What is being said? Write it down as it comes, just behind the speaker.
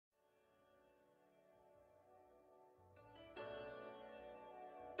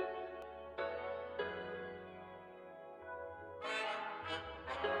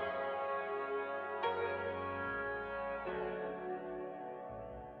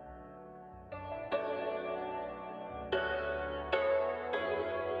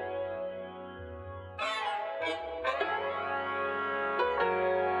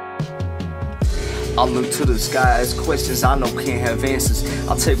I look to the sky, ask questions I know can't have answers.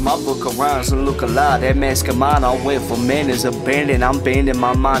 I take my book around and look alive. That mask of mine I wear for men is abandoned. I'm banding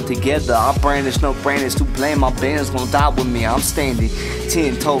my mind together. I brandish no brandish to blame. My band's gon' die with me. I'm standing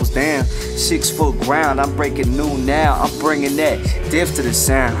 10 toes down, 6 foot ground. I'm breaking new now. I'm bringing that death to the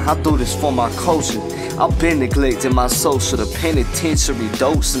sound. I do this for my culture. I've been neglecting my social, the penitentiary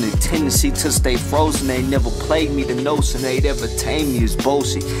dose, and the tendency to stay frozen. They never played me, the notion they'd ever tame me is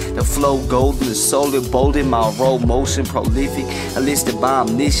bullshit. The flow golden, the solid, bold in my roll motion, prolific, enlisted by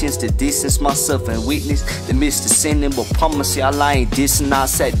omniscience to distance myself and weakness. The mist descending, but promise you I ain't dissing, I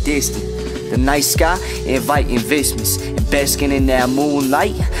sat distant. The night sky invite investments, and basking in that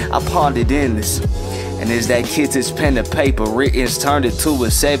moonlight, I pondered endless. And as that kid just pen to paper, written's turned it to a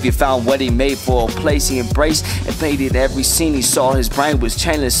savior. Found what he made for a place he embraced and painted every scene he saw. His brain was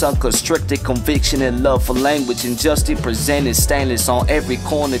chainless, unconstricted conviction and love for language. Injustice presented stainless on every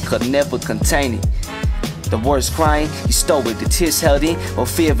corner, could never contain it. The words crying, he stole it. The tears held in, or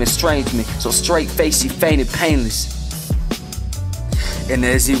fear of estrangement. So straight face, he fainted painless. And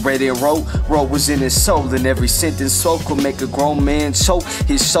as he read and wrote was in his soul. And every sentence spoke would make a grown man choke.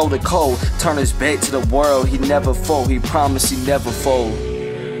 His shoulder cold, turn his back to the world. He never fold, he promised he never fold.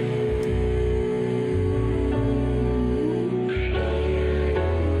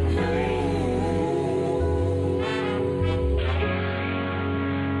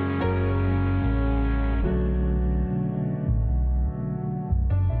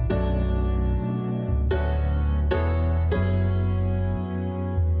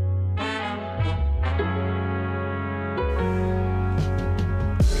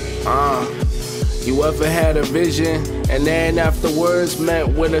 You ever had a vision and then afterwards met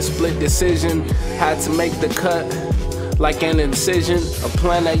with a split decision? Had to make the cut like an incision, a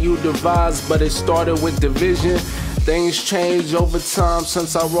plan that you devised but it started with division. Things change over time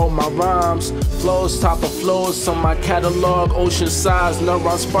since I wrote my rhymes. Flows top of flows on my catalog, ocean size,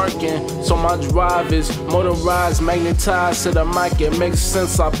 neurons sparking. So my drive is motorized, magnetized to the mic. It makes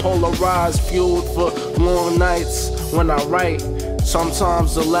sense, I polarize, fueled for long nights when I write.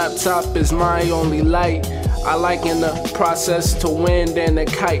 Sometimes the laptop is my only light. I liken the process to wind and a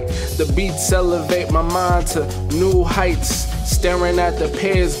kite. The beats elevate my mind to new heights. Staring at the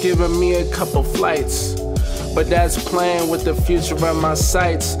pairs giving me a couple flights. But that's playing with the future in my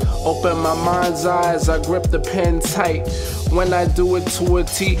sights. Open my mind's eyes, I grip the pen tight. When I do it to a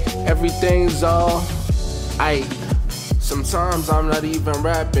T, everything's all aight. Sometimes I'm not even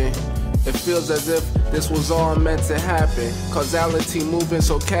rapping. It feels as if this was all meant to happen. Causality moving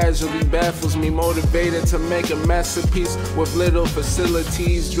so casually baffles me. Motivated to make a masterpiece with little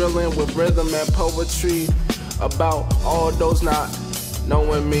facilities. Drilling with rhythm and poetry. About all those not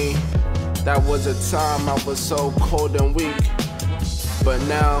knowing me. That was a time I was so cold and weak. But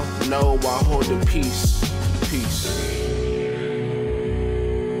now, no, I hold the peace. Peace.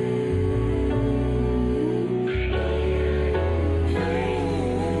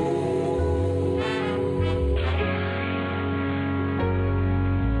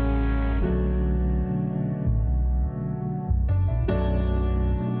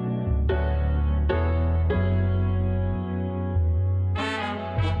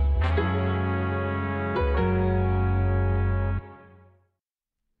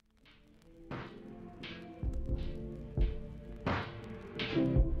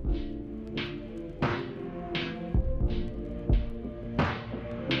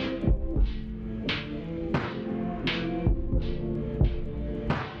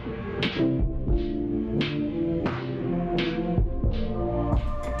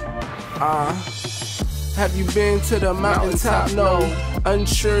 Have you been to the mountaintop? No.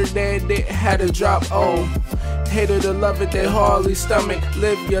 Unsure that it had a drop. Oh, hater to love it, they hardly stomach.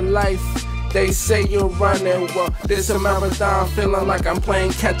 Live your life. They say you're running. Well, this a marathon, feeling like I'm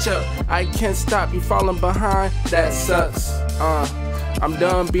playing catch up. I can't stop you falling behind. That sucks. I'm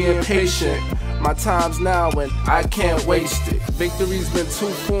done being patient. My time's now and I can't waste it. Victory's been too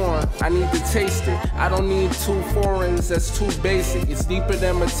foreign, I need to taste it. I don't need two foreigns, that's too basic. It's deeper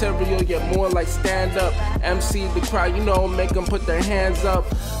than material, yet more like stand up. MC the crowd, you know, make them put their hands up.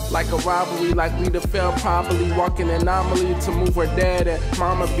 Like a robbery, like we to fail properly. Walking anomaly to move her dad and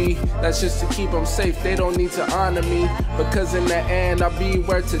mama be. That's just to keep them safe, they don't need to honor me. Because in the end, I'll be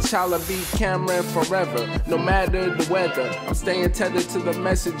where T'Challa be, Cameron forever. No matter the weather, I'm staying tethered to the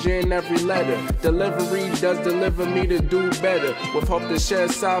message in every letter. Delivery does deliver me to do better, with hope to share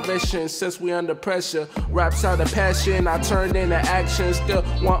salvation since we under pressure. Raps out of passion, I turned into action. Still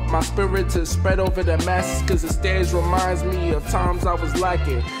want my spirit to spread over the masses, cause the stage reminds me of times I was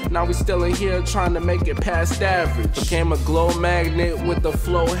lacking. Now we still in here trying to make it past average. Became a glow magnet with the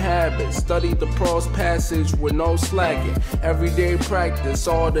flow habit. Studied the prose passage with no slacking. Everyday practice,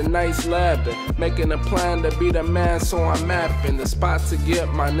 all the nice labbing. Making a plan to be the man, so I'm mapping the spot to get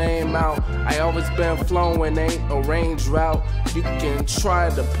my name out. I always been flowing, ain't no rain drought. You can try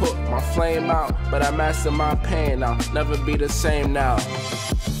to put my flame out, but I master my pain, I'll never be the same now.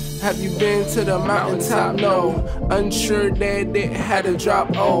 Have you been to the mountaintop? No. Unsure that it had a drop.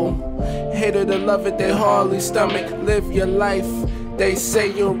 Oh, hater to love it, they hardly stomach. Live your life. They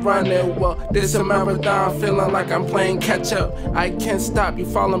say you're running, well, this a marathon, feeling like I'm playing catch up. I can't stop you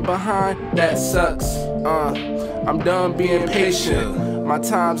falling behind, that sucks. I'm done being patient. My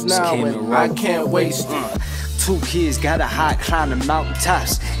time's now and I can't waste it. 2 kids got a hot, climbing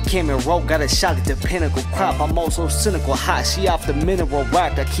mountaintops. Cam and Rote got a shot at the pinnacle crop. I'm also cynical, hot. She off the mineral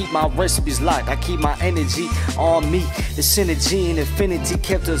rock. I keep my recipes locked. I keep my energy on me. The synergy and infinity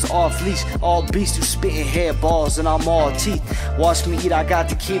kept us off leash. All beasts who spitting hairballs and I'm all teeth. Watch me eat. I got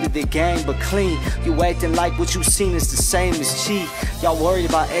the key to the game, but clean. You acting like what you seen is the same as cheap. Y'all worried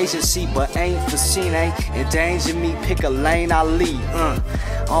about agency, but ain't foreseen. Ain't endanger me. Pick a lane, I lead.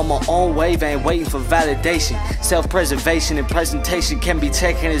 On my own wave, ain't waiting for validation. Self-preservation and presentation can be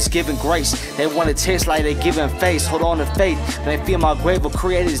taken as giving grace. They want to taste like they giving face. Hold on to faith. When they feel my grave will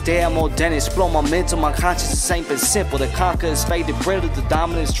create his day, I'm more than explore my mental. My consciousness ain't been simple. The conquer is faded, brittle. The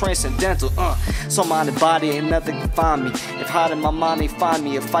dominance transcendental. So mind and body ain't nothing can find me. If hiding my mind they find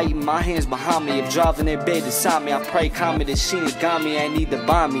me. If fighting my hands behind me. If driving their bed beside me. I pray Kami the Shinigami ain't need to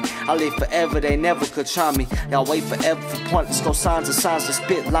buy me. I live forever, they never could try me. Y'all wait forever for pointless. No signs of signs to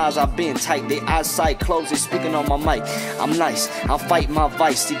spit lies. I've been tight. They eyesight closed. They speaking on my mic. I'm nice. I'm fighting my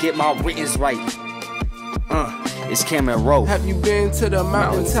vice to get my writtens right. It's Cam and Rote. Have you been to the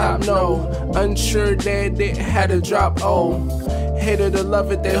mountaintop? No. Unsure that it had a drop. Oh, hater to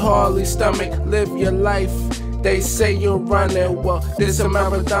love it, they hardly stomach. Live your life. They say you're running, well, this a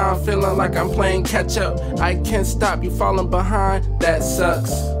marathon, feeling like I'm playing catch up. I can't stop you falling behind, that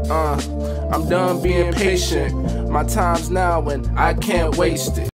sucks. I'm done being patient. My time's now and I can't waste it.